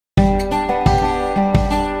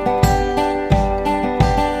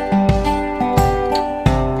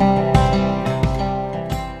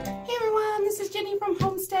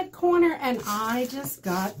I just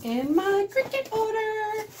got in my Cricut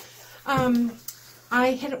order.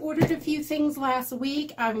 I had ordered a few things last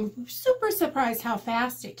week. I'm super surprised how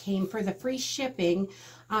fast it came for the free shipping.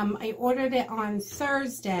 I ordered it on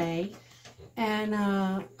Thursday, and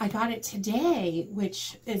I got it today,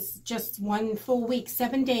 which is just one full week,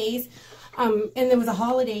 7 days. And there was a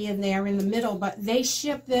holiday in there in the middle, but they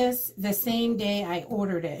shipped this the same day I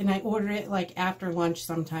ordered it. And I ordered it like after lunch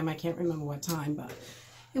sometime. I can't remember what time, but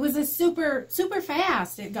it was a super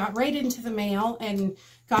fast. It got right into the mail and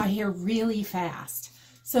got here really fast.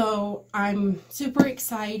 So I'm super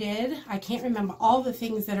excited. I can't remember all the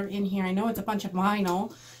things that are in here. I know it's a bunch of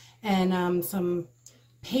vinyl and some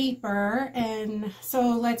paper. And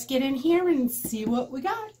so let's get in here and see what we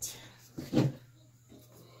got.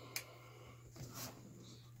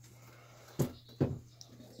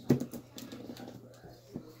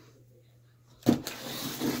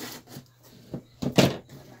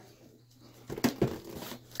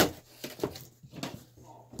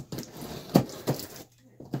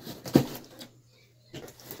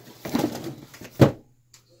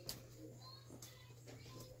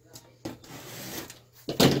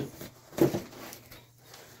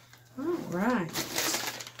 Right, piece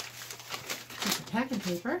of packing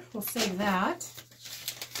paper, we'll save that,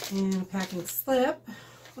 and a packing slip.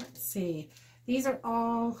 Let's see, these are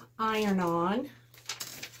all iron-on.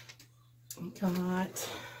 Let's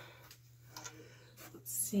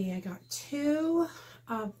see, I got two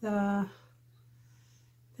of the,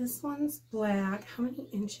 this one's black. How many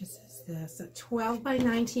inches is this? 12 by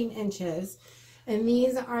 19 inches, and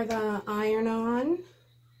these are the iron-on.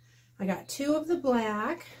 I got two of the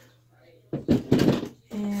black.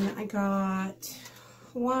 And I got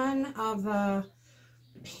one of the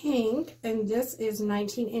pink, and this is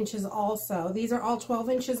 19 inches also. These are all 12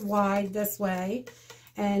 inches wide this way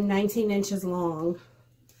and 19 inches long.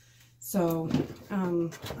 So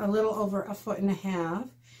a little over 1.5 feet.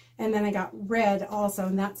 And then I got red also,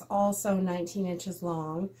 and that's also 19 inches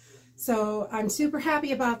long. So I'm super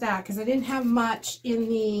happy about that because I didn't have much in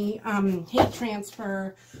the heat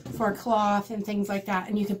transfer for cloth and things like that.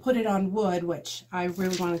 And you can put it on wood, which I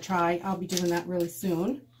really want to try. I'll be doing that really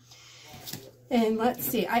soon. And let's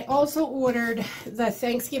see, I also ordered the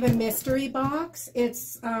Thanksgiving mystery box. It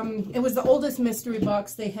was the oldest mystery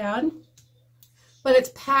box they had, but it's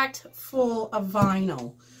packed full of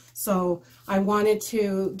vinyl. So I wanted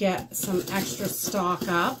to get some extra stock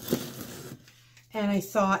up. And I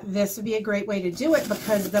thought this would be a great way to do it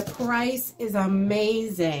because the price is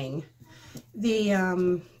amazing. The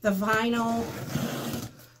vinyl,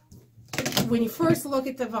 when you first look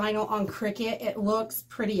at the vinyl on Cricut, it looks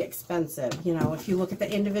pretty expensive. You know, if you look at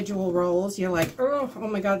the individual rolls, you're like, oh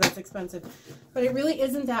my God, that's expensive. But it really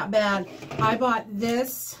isn't that bad. I bought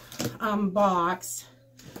this box.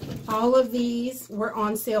 All of these were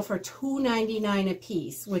on sale for $2.99 a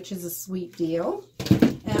piece, which is a sweet deal.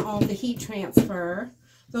 And all the heat transfer,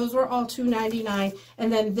 those were all $2.99.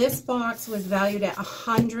 And then this box was valued at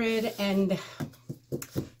 $112 or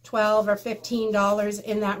 $15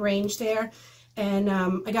 in that range there. And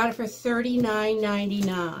I got it for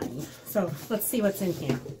 $39.99. So let's see what's in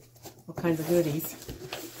here. What kinds of goodies.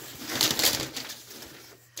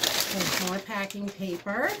 There's more packing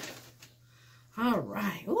paper. All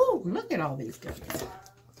right. Ooh, look at all these goodies.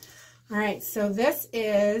 All right, so this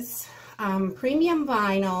is premium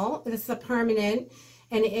vinyl. This is a permanent,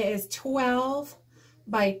 and it is 12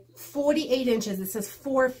 by 48 inches. This is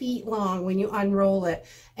 4 feet long when you unroll it.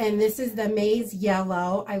 And this is the maize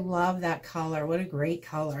yellow. I love that color. What a great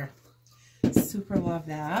color. Super love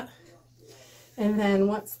that. And then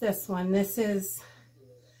what's this one? This is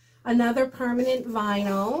another permanent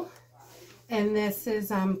vinyl. And this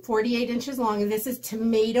is 48 inches long. And this is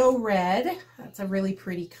tomato red. That's a really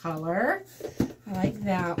pretty color. I like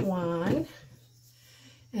that one.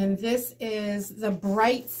 And this is the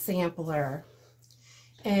bright sampler.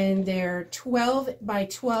 And they're 12 by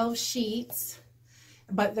 12 sheets.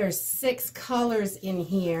 But there's 6 colors in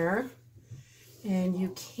here. And you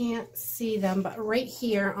can't see them, but right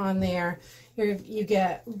here on there, you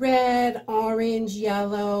get red, orange,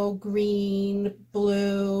 yellow, green,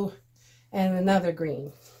 blue, and another green.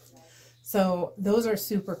 So those are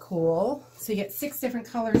super cool. So you get 6 different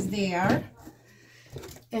colors there.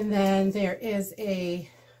 And then there is a,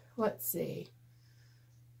 let's see,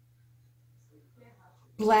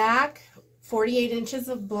 black, 48 inches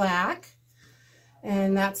of black.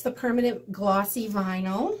 And that's the permanent glossy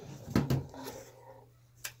vinyl.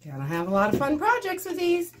 Gonna have a lot of fun projects with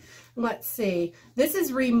these. Let's see. This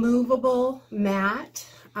is removable matte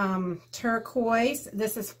turquoise.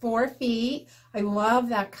 This is 4 feet. I love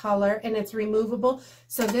that color, and it's removable.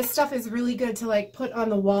 So this stuff is really good to like put on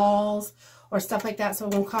the walls or stuff like that, so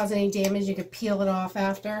it won't cause any damage. You can peel it off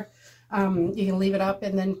after. You can leave it up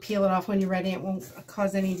and then peel it off when you're ready. It won't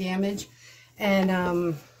cause any damage.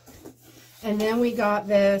 And then we got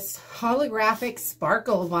this holographic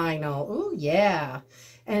sparkle vinyl. Ooh, yeah.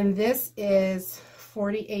 And this is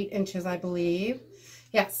 48 inches, I believe.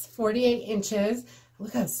 Yes, 48 inches.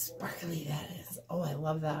 Look how sparkly that is. Oh, I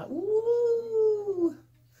love that. Ooh,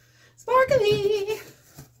 sparkly.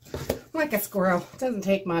 Like a squirrel. Doesn't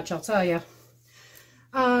take much, I'll tell you.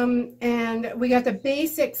 And we got the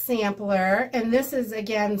basic sampler, and this is,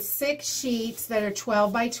 again, 6 sheets that are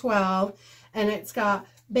 12 by 12, and it's got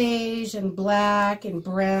beige and black and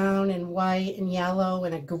brown and white and yellow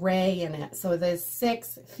and a gray in it. So there's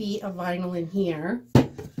 6 feet of vinyl in here.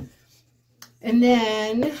 And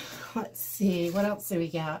then, let's see, what else do we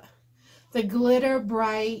got? The Glitter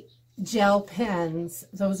Bright gel pens.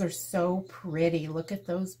 Those are so pretty. Look at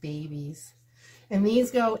those babies. And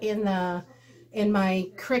these go in my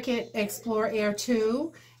Cricut Explore Air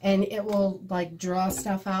 2, and it will like draw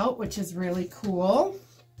stuff out, which is really cool.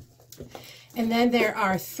 And then there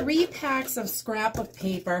are 3 packs of scrapbook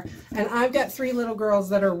paper, and I've got 3 little girls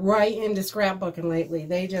that are right into scrapbooking lately.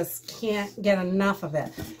 They just can't get enough of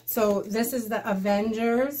it. So this is the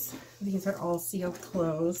Avengers. These are all sealed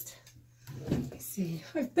closed. Let's see.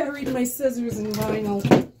 I've buried my scissors in vinyl.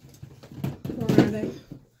 Where are they?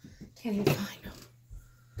 Can't even find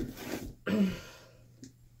them.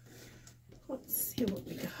 Let's see what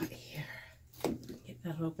we got here. Get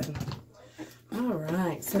that open. All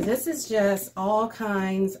right, so this is just all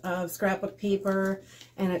kinds of scrapbook paper,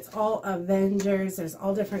 and it's all Avengers. There's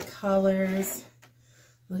all different colors.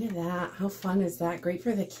 Look at that. How fun is that? Great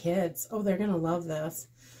for the kids. Oh, they're going to love this.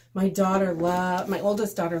 My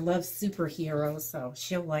oldest daughter loves superheroes, so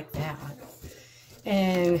she'll like that.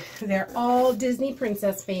 And they're all Disney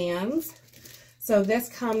Princess fans. So this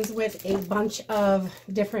comes with a bunch of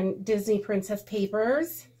different Disney Princess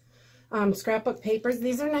papers. Scrapbook papers.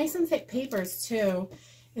 These are nice and thick papers too.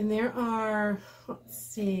 And there are, let's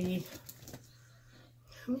see,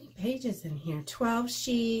 how many pages in here? 12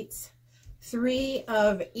 sheets, 3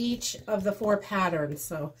 of each of the 4 patterns.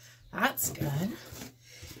 So that's good.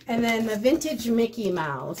 And then the vintage Mickey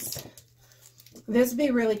Mouse. This would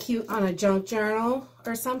be really cute on a junk journal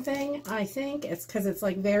or something, I think. It's because it's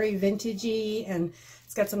like very vintagey, and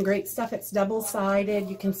it's got some great stuff. It's double-sided.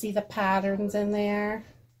 You can see the patterns in there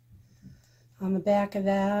on the back of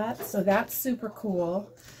that. So that's super cool.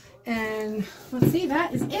 And let's see,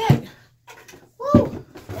 that is it. Woo!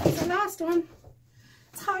 That's the last one.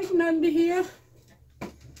 It's hiding under here.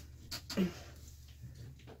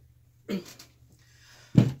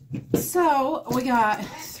 So we got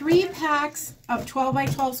 3 packs of 12 by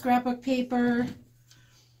 12 scrapbook paper,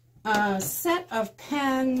 a set of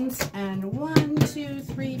pens, and 1, 2,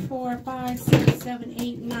 3, 4, 5, 6, 7,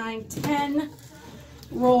 8, 9, 10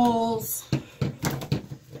 rolls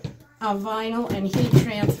of vinyl and heat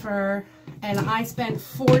transfer, and I spent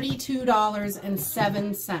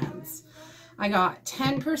 $42.07. I got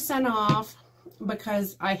 10% off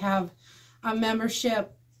because I have a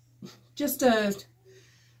membership, just a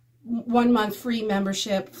 1 month free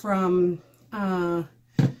membership from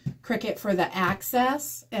Cricut for the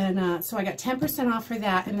access, and so I got 10% off for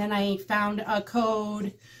that. And then I found a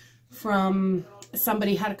code from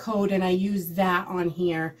somebody, had a code, and I used that on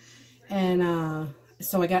here, and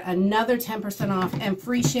so I got another 10% off and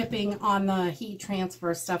free shipping on the heat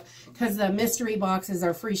transfer stuff, because the mystery boxes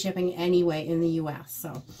are free shipping anyway in the US.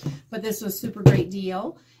 So, but this was a super great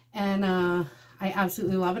deal, and I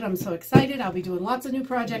absolutely love it. I'm so excited. I'll be doing lots of new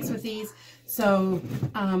projects with these. So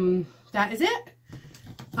that is it.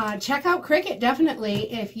 Check out Cricut,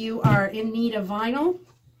 definitely, if you are in need of vinyl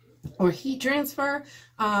or heat transfer.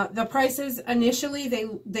 The prices initially,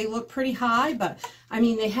 they look pretty high, but I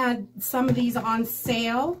mean, they had some of these on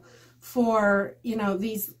sale for, you know,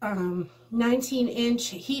 these 19-inch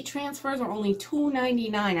heat transfers are only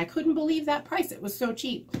 $2.99. I couldn't believe that price. It was so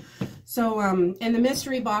cheap. So, and the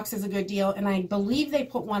mystery box is a good deal, and I believe they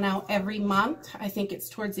put one out every month. I think it's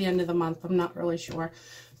towards the end of the month. I'm not really sure.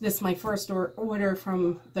 This is my first order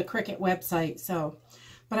from the Cricut website, so,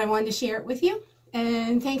 but I wanted to share it with you.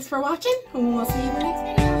 And thanks for watching, and we'll see you in the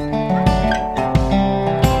next video.